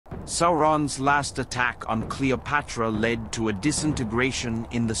Sauron's last attack on Cleopatra led to a disintegration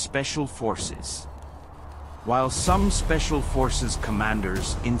in the Special Forces. While some Special Forces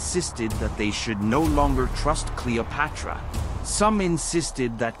commanders insisted that they should no longer trust Cleopatra, some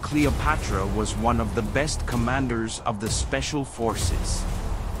insisted that Cleopatra was one of the best commanders of the Special Forces.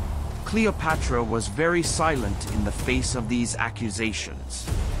 Cleopatra was very silent in the face of these accusations.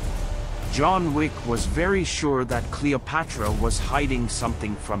 John Wick was very sure that Cleopatra was hiding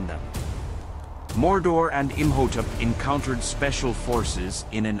something from them. Mordor and Imhotep encountered Special Forces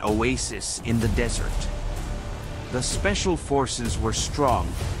in an oasis in the desert. The Special Forces were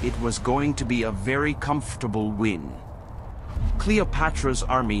strong. It was going to be a very comfortable win. Cleopatra's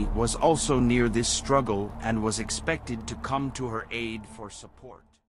army was also near this struggle and was expected to come to her aid for support.